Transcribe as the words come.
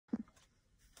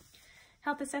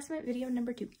Health assessment video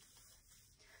number 2.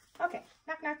 Okay,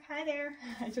 knock knock, hi there.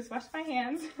 I just washed my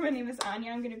hands. My name is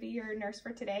Anya. I'm gonna be your nurse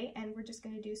for today, and we're just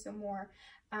gonna do some more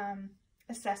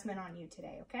assessment on you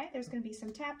today, okay? There's gonna be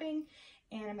some tapping,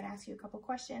 and I'm gonna ask you a couple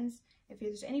questions. If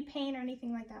there's any pain or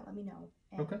anything like that, let me know,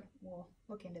 and okay, we'll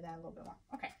look into that a little bit more.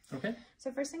 Okay. Okay.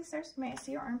 So first things first, may I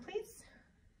see your arm, please?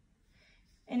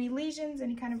 Any lesions,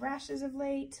 any kind of rashes of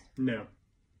late? No.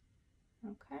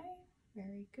 Okay,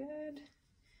 very good.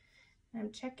 I'm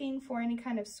checking for any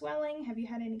kind of swelling. Have you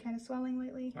had any kind of swelling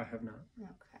lately? I have not.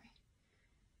 Okay,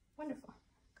 wonderful.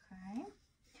 Okay,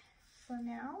 so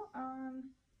now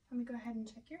let me go ahead and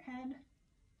check your head.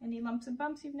 Any lumps and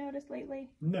bumps you've noticed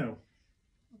lately? No.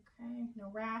 Okay, no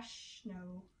rash,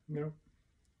 no No.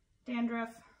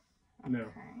 dandruff? No.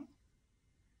 Okay.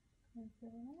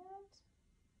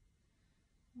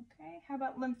 Okay, how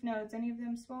about lymph nodes? Any of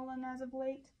them swollen as of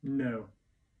late? No.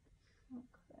 Okay.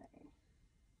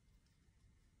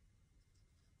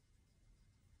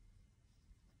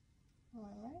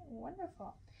 All right,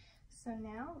 wonderful. So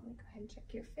now, let me go ahead and check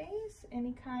your face.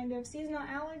 Any kind of seasonal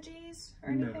allergies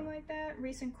or anything like that?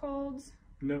 Recent colds?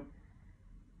 No.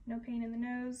 No pain in the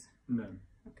nose? None.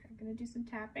 Okay, I'm gonna do some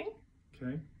tapping.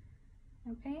 Okay.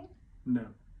 No pain? No.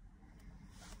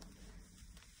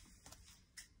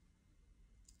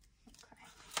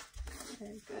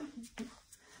 Very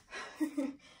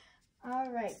good.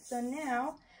 All right, so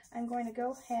now I'm going to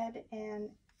go ahead and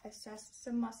assess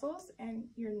some muscles and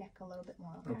your neck a little bit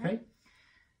more, okay? Okay.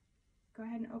 Go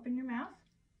ahead and open your mouth.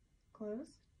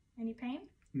 Close. Any pain?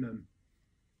 None.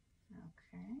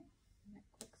 Okay, neck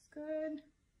looks good.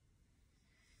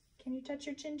 Can you touch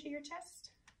your chin to your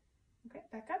chest? Okay,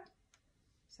 back up,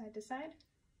 side to side,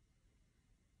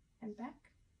 and back.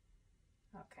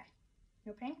 Okay,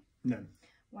 no pain? None.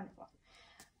 Wonderful.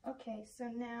 Okay, so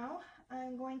now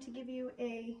I'm going to give you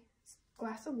a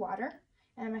glass of water,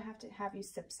 and I'm going to have you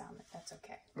sip some, if that's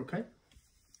okay. Okay.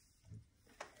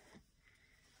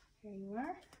 Here you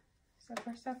are. So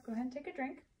first off, go ahead and take a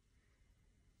drink.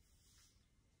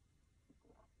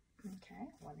 Okay,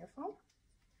 wonderful.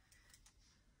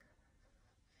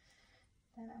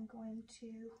 Then I'm going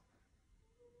to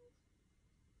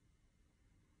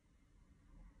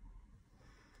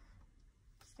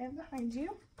stand behind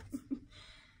you.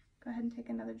 Go ahead and take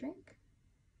another drink.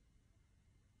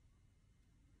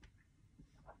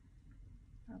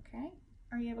 Okay.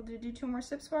 Are you able to do 2 more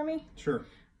sips for me? Sure.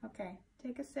 Okay.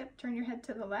 Take a sip, turn your head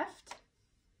to the left.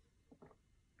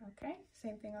 Okay.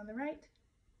 Same thing on the right.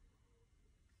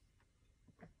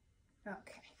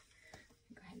 Okay.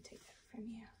 Go ahead and take that from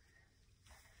you.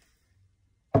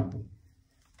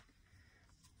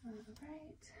 All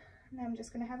right. Now I'm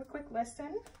just going to have a quick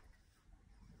listen.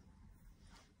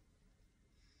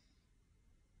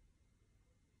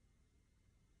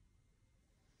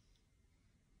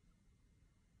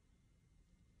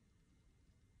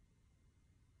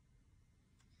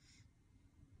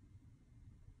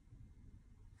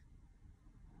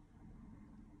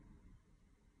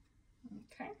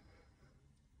 Okay,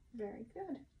 very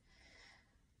good.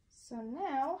 So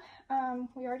now,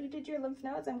 we already did your lymph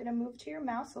nodes. I'm going to move to your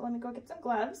mouth, so let me go get some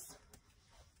gloves.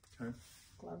 Okay.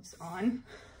 Gloves on.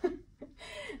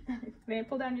 May I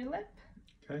pull down your lip?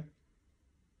 Okay.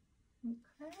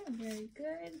 Okay, very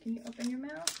good. Can you open your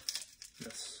mouth?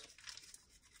 Yes.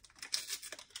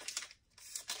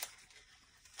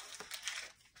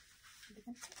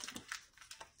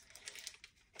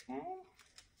 Okay.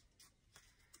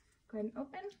 Go ahead and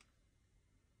open.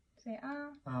 Say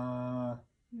ah.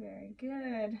 Very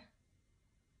good.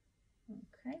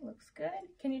 Okay, looks good.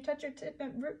 Can you touch your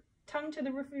tongue to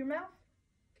the roof of your mouth?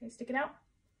 Okay, stick it out.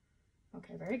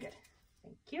 Okay, very good.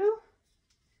 Thank you.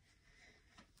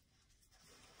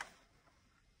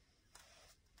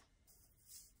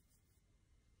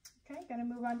 Okay, gonna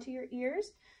move on to your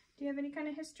ears. Do you have any kind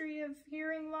of history of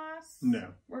hearing loss?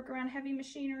 No. Work around heavy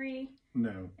machinery?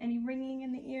 No. Any ringing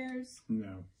in the ears?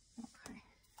 No. Okay.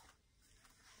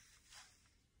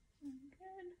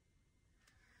 Good.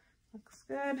 Looks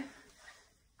good.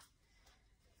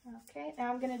 Okay,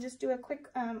 now I'm going to just do a quick,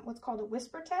 what's called a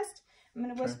whisper test. I'm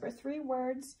going to whisper 3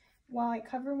 words while I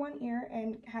cover one ear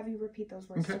and have you repeat those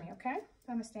words to me, okay? So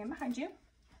I'm going to stand behind you.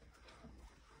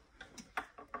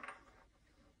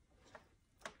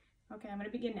 Okay, I'm going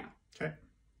to begin now. Okay.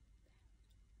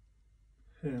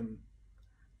 Pin.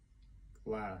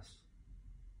 Glass.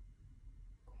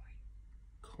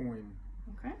 Coin.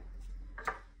 Okay.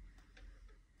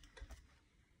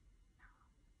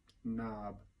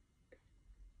 Knob.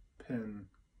 Pin.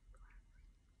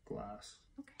 Glass.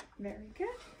 Okay, very good.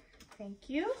 Thank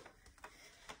you.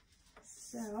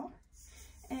 So,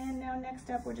 And now next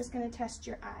up, we're just going to test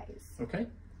your eyes. Okay.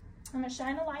 I'm going to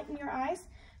shine a light in your eyes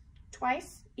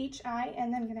twice each eye,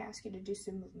 and then I'm going to ask you to do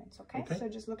some movements, okay? So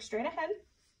just look straight ahead.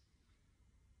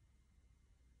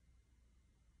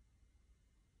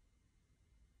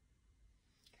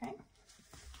 Okay.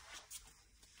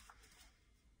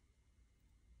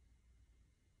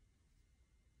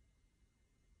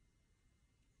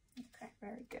 Okay,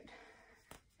 very good.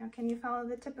 Now can you follow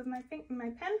the tip of my pen?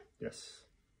 Yes.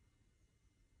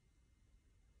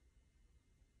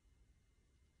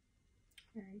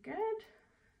 Very good.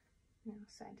 Now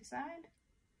side to side.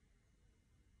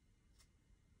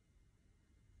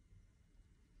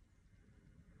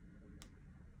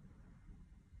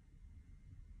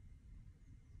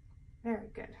 Very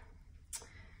good.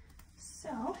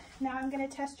 So now I'm going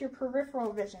to test your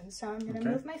peripheral vision. So I'm going to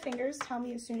move my fingers. Tell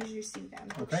me as soon as you see them.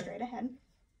 Look straight ahead.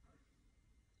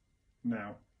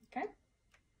 Now. Okay.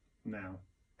 Now.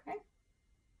 Okay.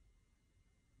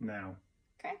 Now.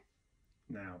 Okay.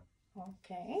 Now.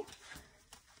 Okay.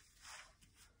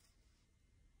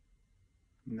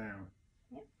 Now.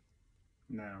 Yep.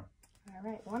 Now. All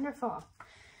right, wonderful.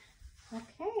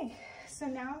 Okay, so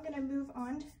now I'm going to move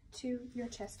on to your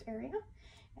chest area,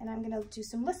 and I'm going to do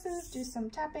some listens, do some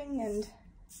tapping, and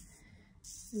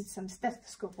some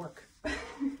stethoscope work.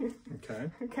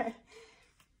 Okay. Okay.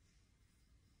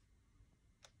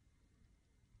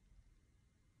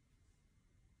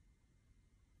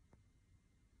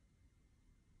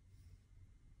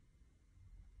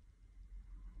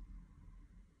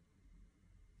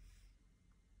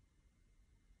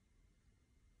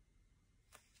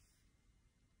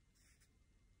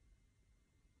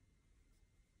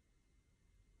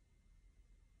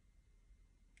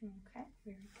 Okay,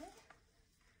 very good.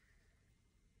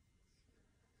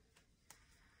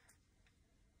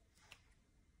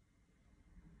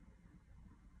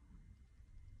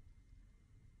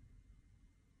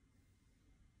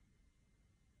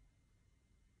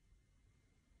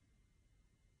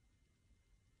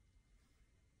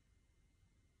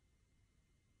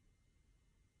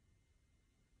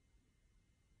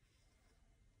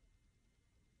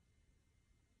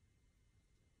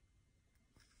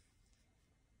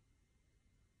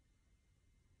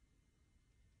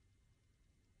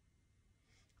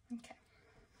 Okay.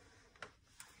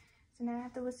 So now I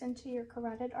have to listen to your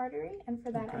carotid artery, and for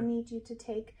that I need you to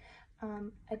take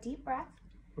a deep breath.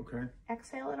 Okay.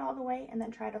 Exhale it all the way, and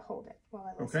then try to hold it while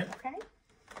I listen. Okay.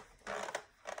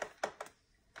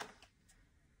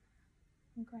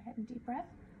 And go ahead and deep breath.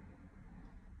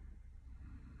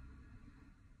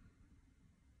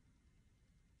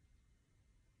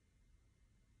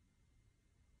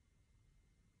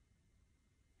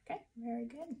 Okay, very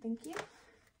good. Thank you.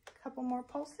 A couple more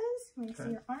pulses. Let me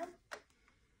see your arm.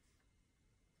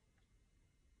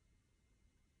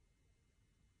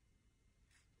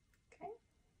 Okay.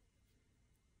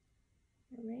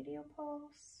 Your radial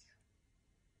pulse.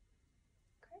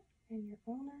 Okay, and your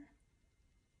ulnar.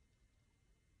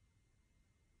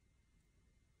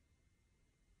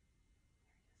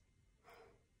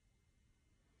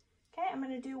 Okay, I'm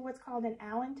going to do what's called an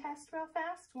Allen test real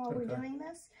fast while we're doing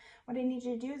this. What I need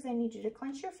you to do is I need you to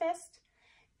clench your fist,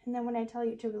 and then when I tell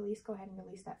you to release, go ahead and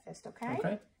release that fist, okay?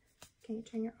 Okay. Can you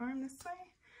turn your arm this way?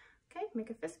 Okay, make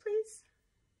a fist, please.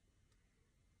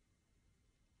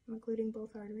 I'm including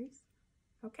both arteries.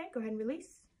 Okay, go ahead and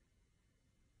release.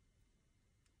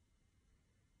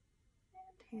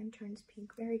 And hand turns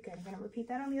pink. Very good. I'm going to repeat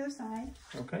that on the other side.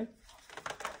 Okay.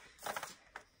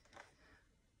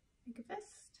 Make a fist.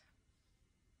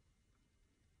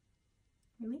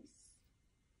 Release.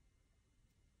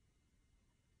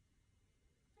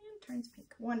 And turns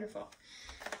pink. Wonderful.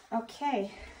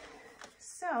 Okay,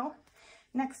 so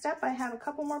next up I have a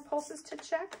couple more pulses to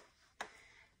check.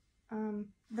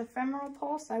 The femoral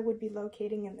pulse I would be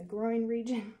locating in the groin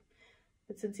region,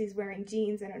 but since he's wearing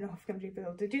jeans, I don't know if I'm going to be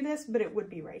able to do this, but it would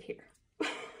be right here.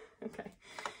 Okay,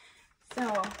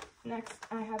 so next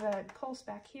I have a pulse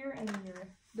back here in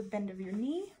the bend of your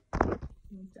knee.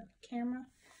 Move the camera.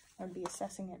 I would be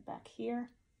assessing it back here.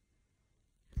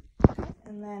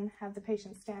 And then have the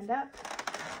patient stand up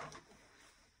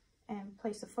and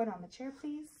place a foot on the chair,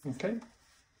 please. Okay.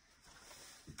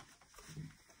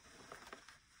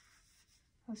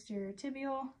 Posterior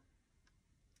tibial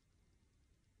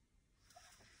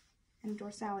and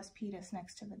dorsalis pedis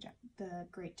next to the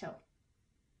great toe.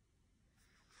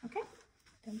 Okay,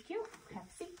 thank you. Have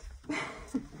a seat.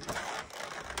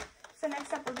 So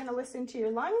next up, we're going to listen to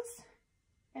your lungs,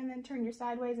 and then turn your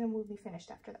sideways, and we'll be finished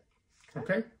after that.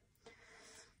 Okay.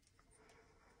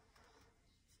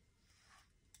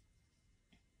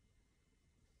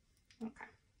 Okay.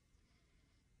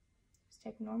 Just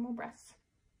take normal breaths.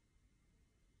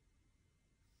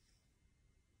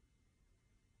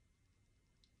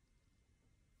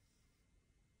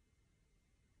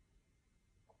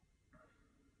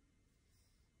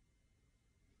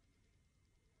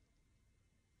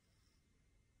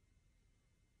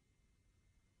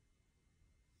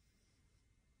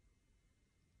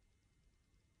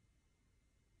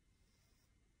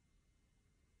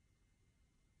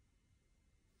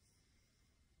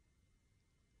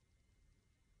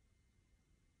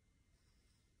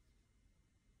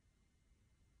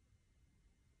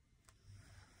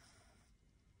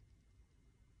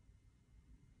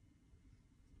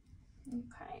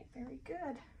 Okay, very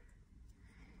good.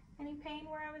 Any pain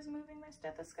where I was moving my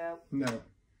stethoscope? No.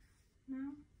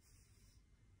 No?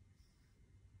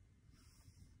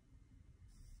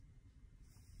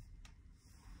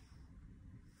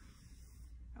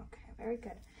 Okay, very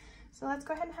good. So let's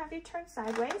go ahead and have you turn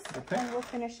sideways, Okay. and we'll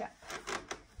finish up.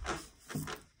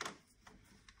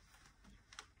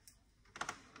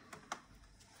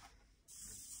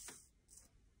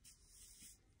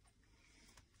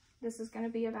 This is going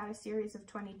to be about a series of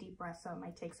 20 deep breaths, so it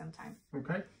might take some time.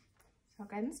 Okay. So go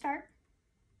ahead and start.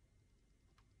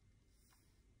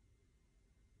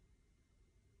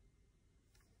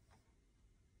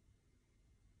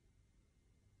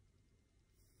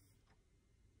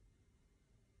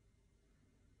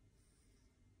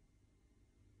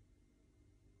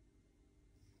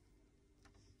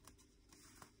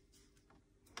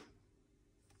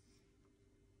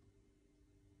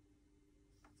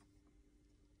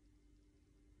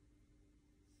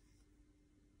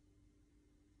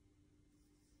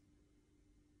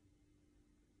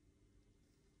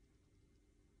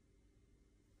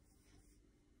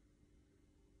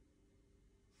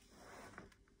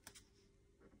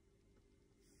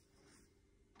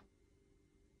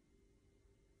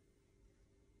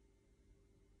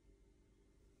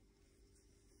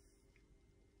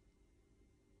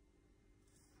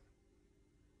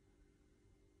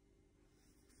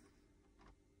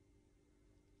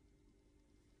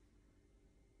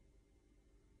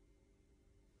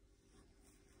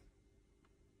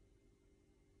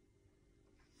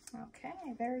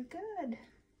 Okay, very good.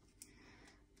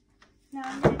 Now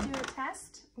I'm going to do a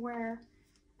test where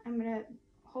I'm going to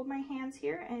hold my hands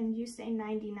here and you say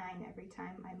 99 every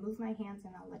time I move my hands,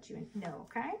 and I'll let you know,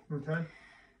 okay? Okay.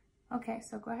 Okay,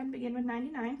 so go ahead and begin with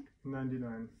 99.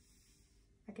 99.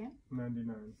 Again.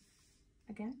 99.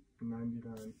 Again.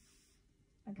 99.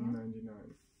 Again. 99.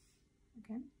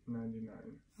 Again. 99.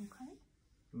 Okay.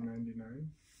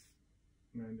 99.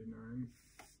 99.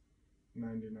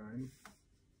 99.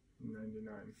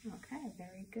 99. Okay,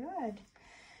 very good.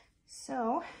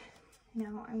 So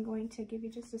now I'm going to give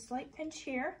you just a slight pinch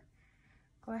here.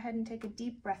 Go ahead and take a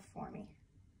deep breath for me.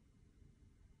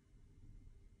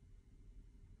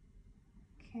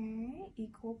 Okay,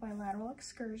 equal bilateral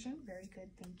excursion. Very good,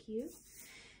 thank you.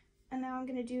 And now I'm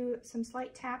going to do some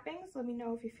slight tappings. Let me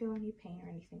know if you feel any pain or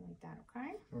anything like that,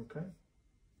 okay? Okay.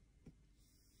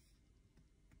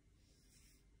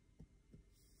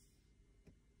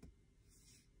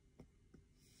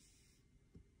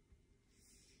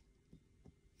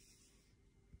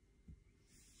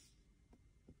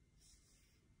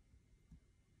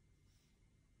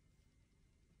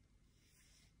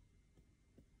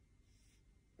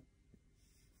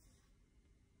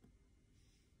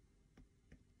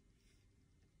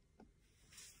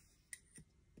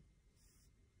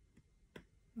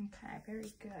 Okay,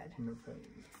 very good. No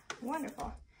pain.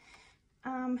 Wonderful.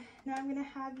 Now I'm going to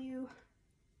have you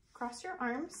cross your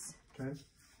arms. Okay.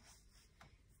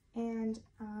 And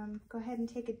go ahead and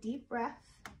take a deep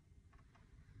breath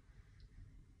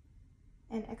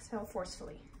and exhale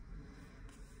forcefully.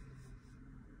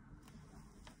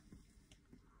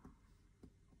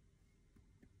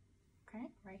 Okay,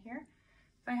 right here.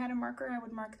 If I had a marker, I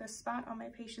would mark this spot on my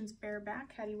patient's bare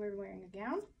back had he were wearing a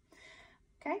gown.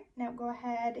 Okay, now go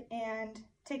ahead and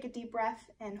take a deep breath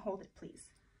and hold it, please.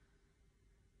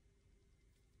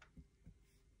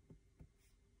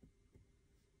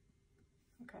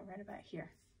 Okay, right about here.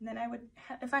 And then I would,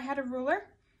 if I had a ruler,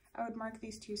 I would mark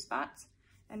these two spots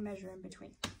and measure in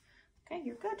between. Okay,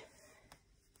 you're good.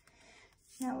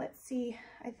 Now let's see,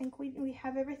 I think we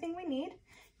have everything we need.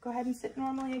 Go ahead and sit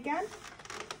normally again.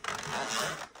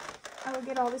 I will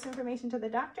get all this information to the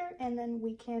doctor, and then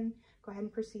we can go ahead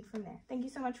and proceed from there. Thank you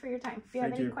so much for your time. Do you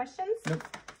have any questions? Nope.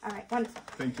 All right, wonderful.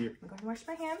 Thank you. I'm going to wash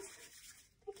my hands.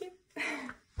 Thank you.